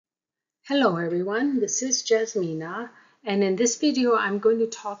Hello everyone, this is Jasmina, and in this video I'm going to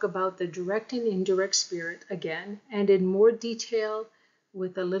talk about the direct and indirect spirit again, and in more detail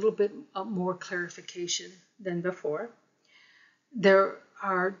with a little bit more clarification than before. There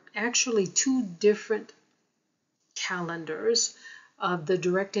are actually two different calendars of the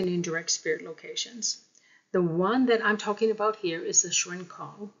direct and indirect spirit locations. The one that I'm talking about here is the Xuan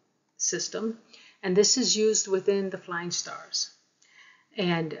Kong system, and this is used within the flying stars.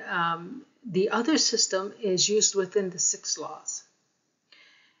 And the other system is used within the 6 laws.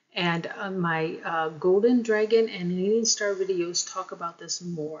 And my Golden Dragon and Leaning Star videos talk about this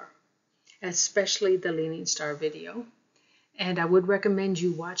more, especially the Leaning Star video. And I would recommend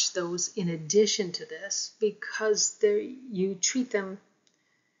you watch those in addition to this because you treat them,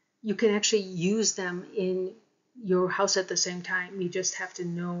 you can actually use them in your house at the same time. You just have to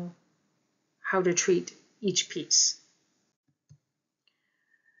know how to treat each piece.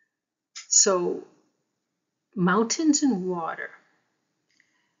 So mountains and water,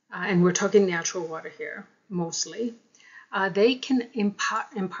 and we're talking natural water here mostly, they can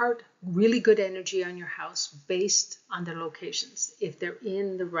impart really good energy on your house based on their locations, if they're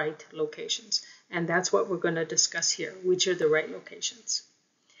in the right locations. And that's what we're going to discuss here, which are the right locations.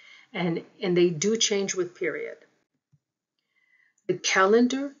 And they do change with period. The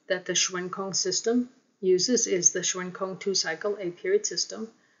calendar that the Xuan Kong system uses is the Xuan Kong 2-cycle 8-period system,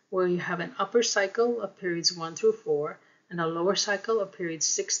 where you have an upper cycle of periods 1 through 4 and a lower cycle of periods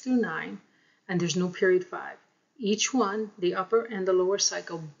 6 through 9, and there's no period 5. Each one, the upper and the lower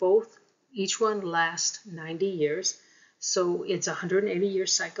cycle, each one lasts 90 years. So it's a 180-year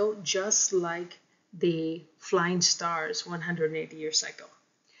cycle, just like the flying stars 180-year cycle.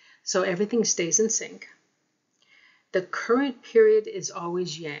 So everything stays in sync. The current period is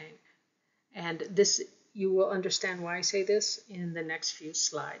always yang, and this, you will understand why I say this in the next few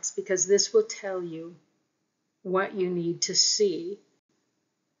slides, because this will tell you what you need to see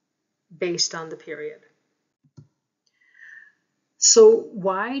based on the period. So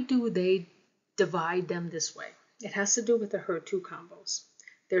why do they divide them this way? It has to do with the HER2 combos.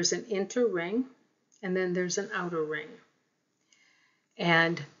 There's an inner ring, and then there's an outer ring.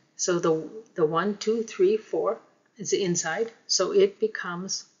 And so the 1, 2, 3, 4 is the inside, so it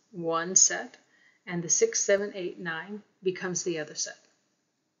becomes one set, and the 6, 7, 8, 9 becomes the other set.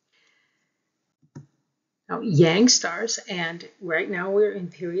 Now, yang stars, and right now we're in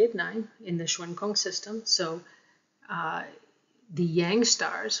period 9 in the Xuan Kong system, so the yang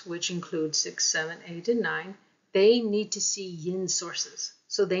stars, which include 6, 7, 8, and 9, they need to see yin sources,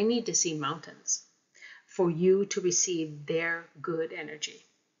 so they need to see mountains for you to receive their good energy.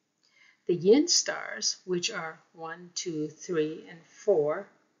 The yin stars, which are 1, 2, 3, and 4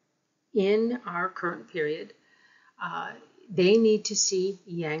 in our current period, they need to see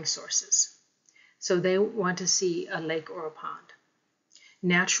yang sources. So they want to see a lake or a pond.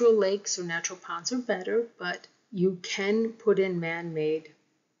 Natural lakes or natural ponds are better, but you can put in man-made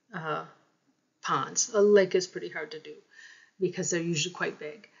ponds. A lake is pretty hard to do because they're usually quite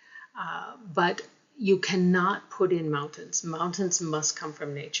big. But you cannot put in mountains. Mountains must come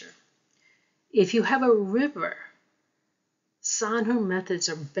from nature. If you have a river, Sanhe methods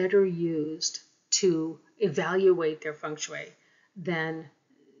are better used to evaluate their feng shui than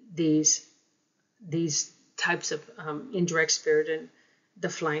these types of indirect spirit and the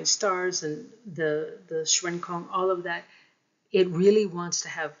flying stars and the Xuan Kong, all of that. It really wants to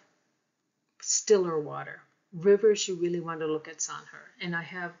have stiller water. Rivers, you really want to look at Sanhe, and I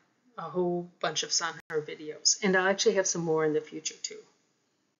have a whole bunch of Sanhe videos, and I'll actually have some more in the future too.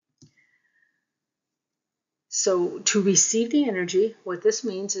 So to receive the energy, what this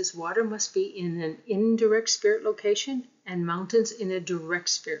means is water must be in an indirect spirit location and mountains in a direct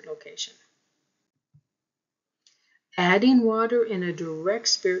spirit location. Adding water in a direct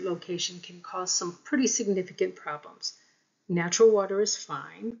spirit location can cause some pretty significant problems. Natural water is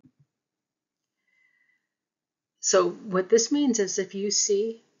fine. So what this means is if you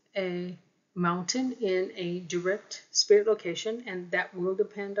see a mountain in a direct spirit location, and that will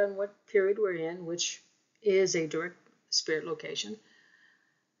depend on what period we're in, which is a direct spirit location,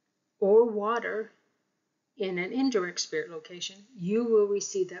 or water in an indirect spirit location, you will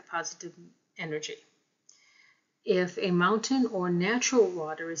receive that positive energy. If a mountain or natural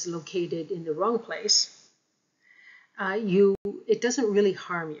water is located in the wrong place, it doesn't really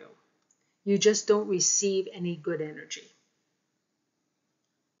harm you. You just don't receive any good energy.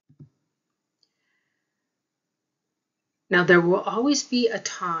 Now, there will always be a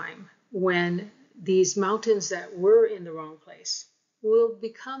time when these mountains that were in the wrong place will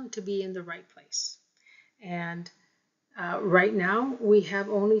become to be in the right place. And Right now, we have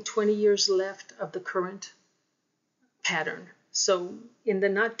only 20 years left of the current pattern. So in the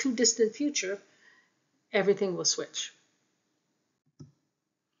not too distant future, everything will switch.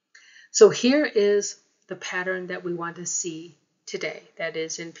 So here is the pattern that we want to see today, that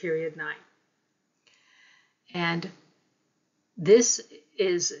is in period 9. And this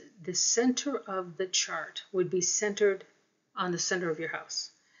is the center of the chart would be centered on the center of your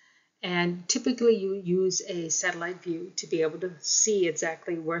house. And typically you use a satellite view to be able to see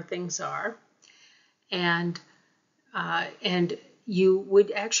exactly where things are. And you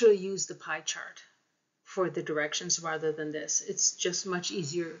would actually use the pie chart for the directions rather than this. It's just much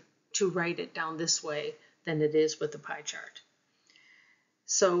easier to write it down this way than it is with the pie chart.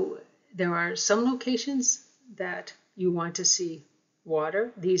 So there are some locations that you want to see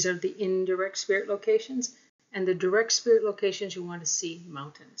water. These are the indirect spirit locations. And the direct spirit locations, you want to see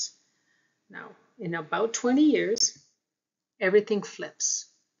mountains. Now, in about 20 years, everything flips.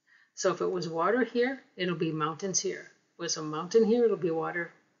 So if it was water here, it'll be mountains here. If it was a mountain here, it'll be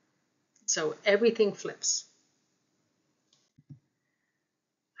water. So everything flips.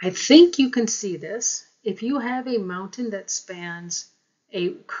 I think you can see this. If you have a mountain that spans a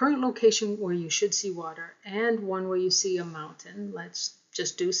current location where you should see water and one where you see a mountain, let's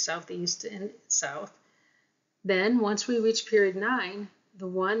just do southeast and south, then once we reach period 9, the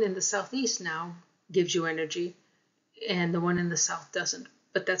one in the southeast now gives you energy and the one in the south doesn't.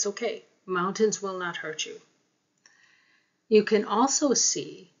 But that's okay. Mountains will not hurt you. You can also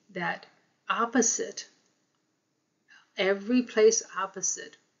see that opposite, every place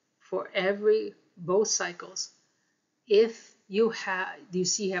opposite for both cycles, if you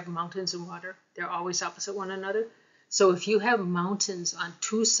have mountains and water, they're always opposite one another. So if you have mountains on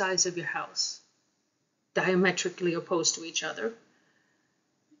two sides of your house, diametrically opposed to each other,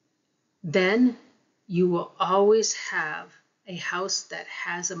 then you will always have a house that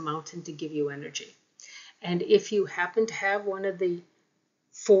has a mountain to give you energy. And if you happen to have one of the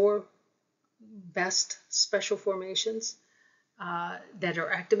 4 best special formations that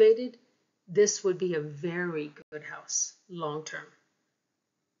are activated, this would be a very good house long term.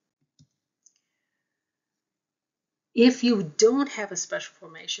 If you don't have a special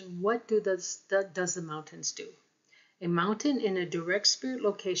formation, what does the mountains do? A mountain in a direct spirit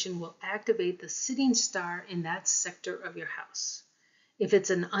location will activate the sitting star in that sector of your house. If it's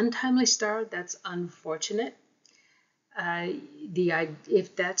an untimely star, that's unfortunate.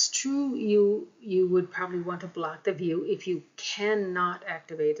 If that's true, you would probably want to block the view if you cannot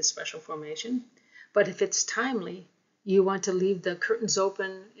activate a special formation. But if it's timely, you want to leave the curtains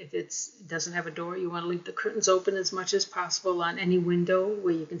open. If it doesn't have a door, you want to leave the curtains open as much as possible on any window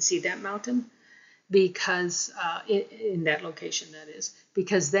where you can see that mountain, because in that location, that is,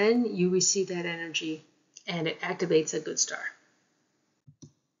 because then you receive that energy and it activates a good star.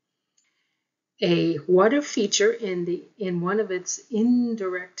 A water feature in one of its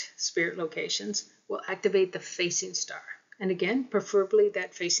indirect spirit locations will activate the facing star. And again, preferably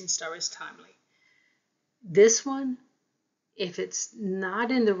that facing star is timely. This one, if it's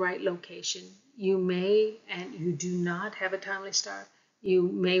not in the right location, you may, and you do not have a timely star, you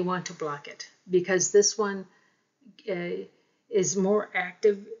may want to block it, because this one is more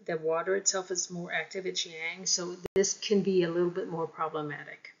active. The water itself is more active, it's yang, so this can be a little bit more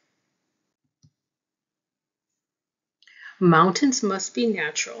problematic. Mountains must be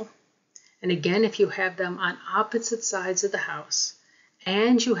natural. And again, if you have them on opposite sides of the house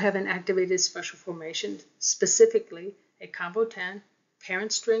and you have an activated special formation, specifically a combo 10,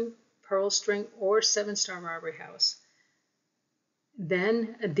 parent string, pearl string, or 7-star robbery house,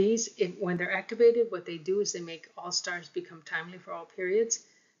 then these, when they're activated, what they do is they make all stars become timely for all periods.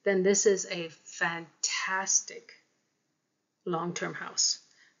 Then this is a fantastic long-term house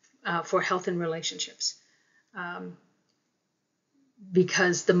for health and relationships.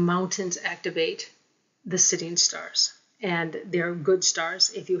 Because the mountains activate the sitting stars, and they're good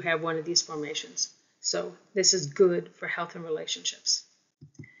stars if you have one of these formations. So this is good for health and relationships.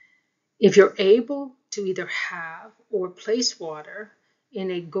 If you're able to either have or place water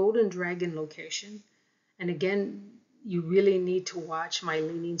in a golden dragon location, and again, you really need to watch my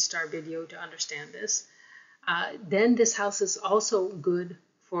leaning star video to understand this, then this house is also good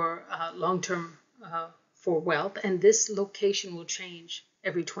for long-term for wealth, and this location will change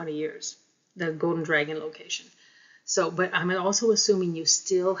every 20 years, the golden dragon location. So, but I'm also assuming you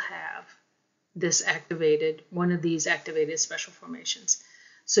still have this activated, one of these activated special formations.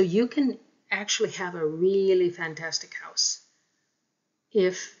 So you can actually have a really fantastic house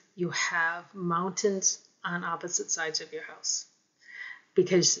if you have mountains on opposite sides of your house,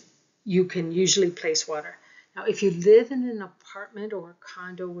 because you can usually place water. Now, if you live in an apartment or a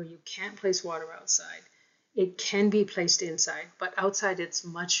condo where you can't place water outside, it can be placed inside, but outside it's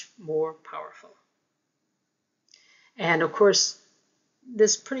much more powerful. And of course,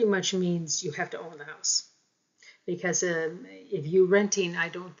 this pretty much means you have to own the house. Because if you're renting, I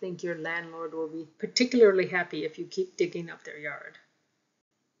don't think your landlord will be particularly happy if you keep digging up their yard.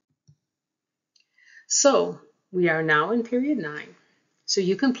 So we are now in period 9. So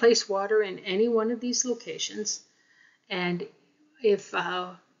you can place water in any one of these locations. And if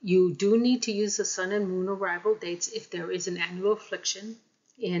you do need to use the sun and moon arrival dates if there is an annual affliction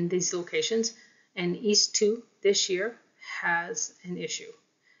in these locations, and East 2 this year has an issue.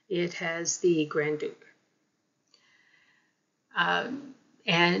 It has the Grand Duke.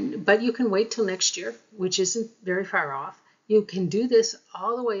 But you can wait till next year, which isn't very far off. You can do this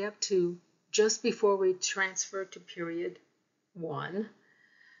all the way up to just before we transfer to period 1.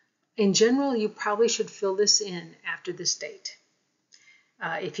 In general, you probably should fill this in after this date.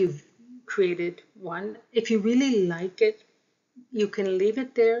 If you've created one, if you really like it, you can leave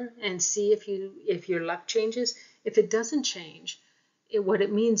it there and see if your luck changes. If it doesn't change, what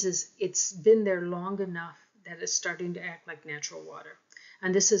it means is it's been there long enough that it's starting to act like natural water.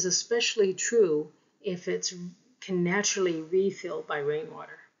 And this is especially true if it can naturally refill by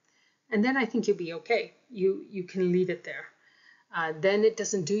rainwater. And then I think you'll be okay. You can leave it there. Then it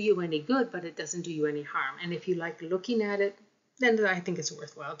doesn't do you any good, but it doesn't do you any harm. And if you like looking at it, then I think it's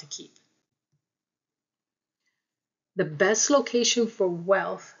worthwhile to keep. The best location for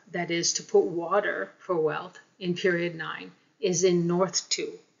wealth, that is to put water for wealth in period 9, is in North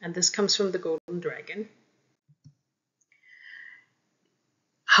 2. And this comes from the Golden Dragon.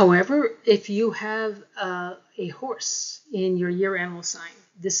 However, if you have a horse in your year animal sign,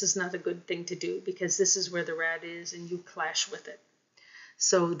 this is not a good thing to do because this is where the rat is and you clash with it.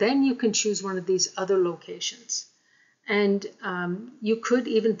 So then you can choose one of these other locations. And you could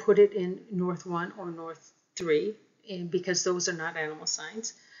even put it in North 1 or North 3 because those are not animal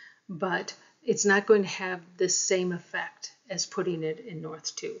signs. But it's not going to have the same effect as putting it in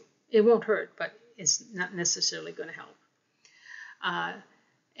North 2. It won't hurt, but it's not necessarily going to help.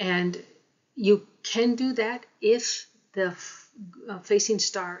 And you can do that if the facing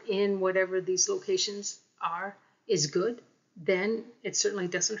star in whatever these locations are is good, then it certainly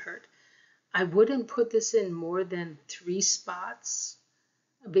doesn't hurt. I wouldn't put this in more than 3 spots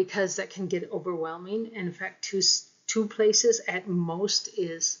because that can get overwhelming. And in fact, two places at most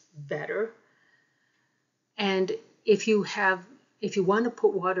is better. And if you want to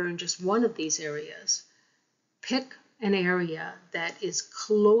put water in just one of these areas, pick an area that is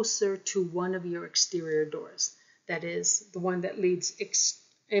closer to one of your exterior doors. That is the one that leads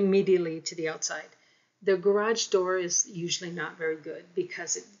immediately to the outside. The garage door is usually not very good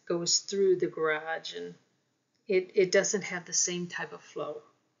because it goes through the garage and it doesn't have the same type of flow.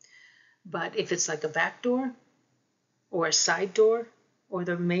 But if it's like a back door or a side door or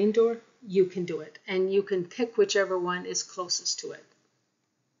the main door, you can do it. And you can pick whichever one is closest to it.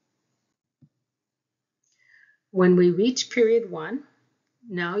 When we reach period 1,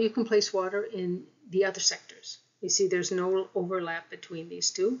 now you can place water in the other sectors. You see there's no overlap between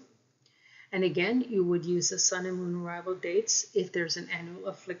these two. And again, you would use the sun and moon arrival dates if there's an annual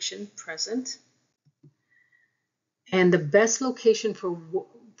affliction present. And the best location for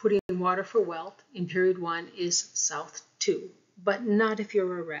putting water for wealth in period 1 is South 2, but not if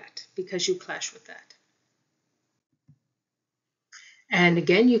you're a rat because you clash with that. And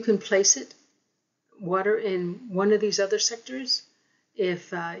again, you can place water in one of these other sectors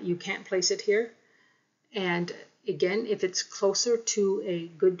if you can't place it here. And again, if it's closer to a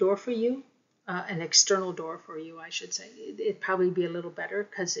good door for you, an external door for you, I should say, it'd probably be a little better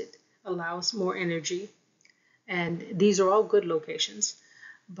because it allows more energy. And these are all good locations,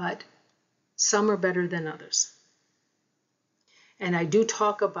 but some are better than others. And I do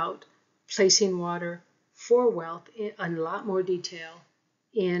talk about placing water for wealth in a lot more detail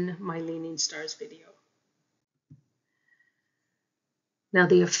in my Leaning Stars video. Now,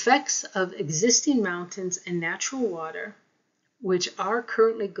 the effects of existing mountains and natural water, which are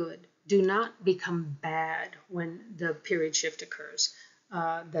currently good, do not become bad when the period shift occurs.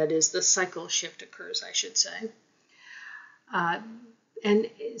 That is, the cycle shift occurs, I should say. And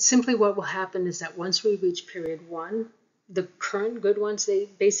simply what will happen is that once we reach period 1, the current good ones, they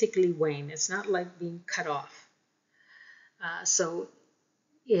basically wane. It's not like being cut off. So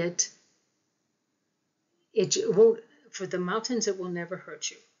it won't, for the mountains, it will never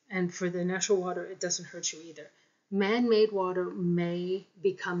hurt you. And for the natural water, it doesn't hurt you either. Man-made water may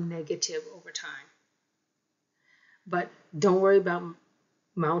become negative over time. But don't worry about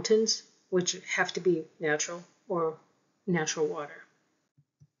mountains which have to be natural or natural water.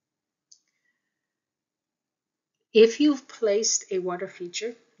 If you've placed a water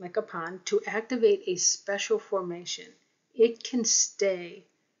feature, like a pond, to activate a special formation, it can stay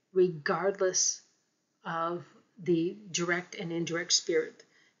regardless of the direct and indirect spirit,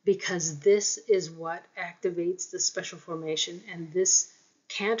 because this is what activates the special formation, and this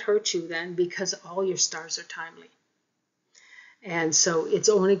can't hurt you then because all your stars are timely. And so it's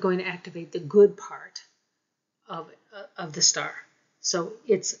only going to activate the good part of the star. So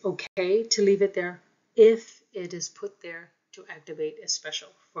it's okay to leave it there if it is put there to activate a special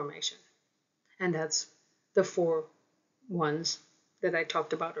formation. And that's the 4 ones that I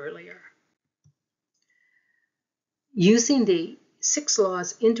talked about earlier. Using the 6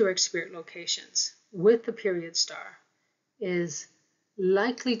 laws indirect spirit locations with the period star is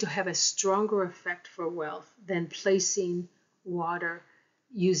likely to have a stronger effect for wealth than placing water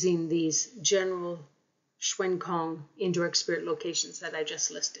using these general Xuan Kong indirect spirit locations that I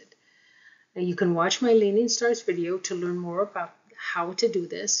just listed. Now you can watch my Leaning Stars video to learn more about how to do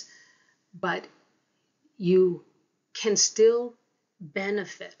this, but you can still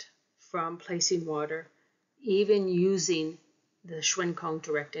benefit from placing water even using the Xuan Kong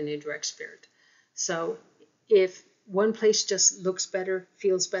direct and indirect spirit. So if one place just looks better,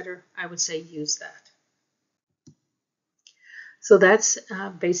 feels better, I would say use that. So that's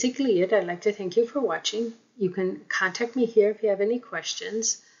basically it. I'd like to thank you for watching. You can contact me here if you have any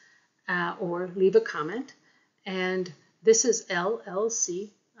questions or leave a comment. And this is LLC.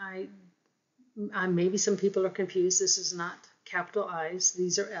 Maybe some people are confused. This is not capital I's.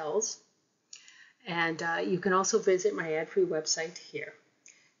 These are L's. And you can also visit my ad-free website here.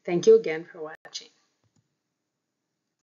 Thank you again for watching.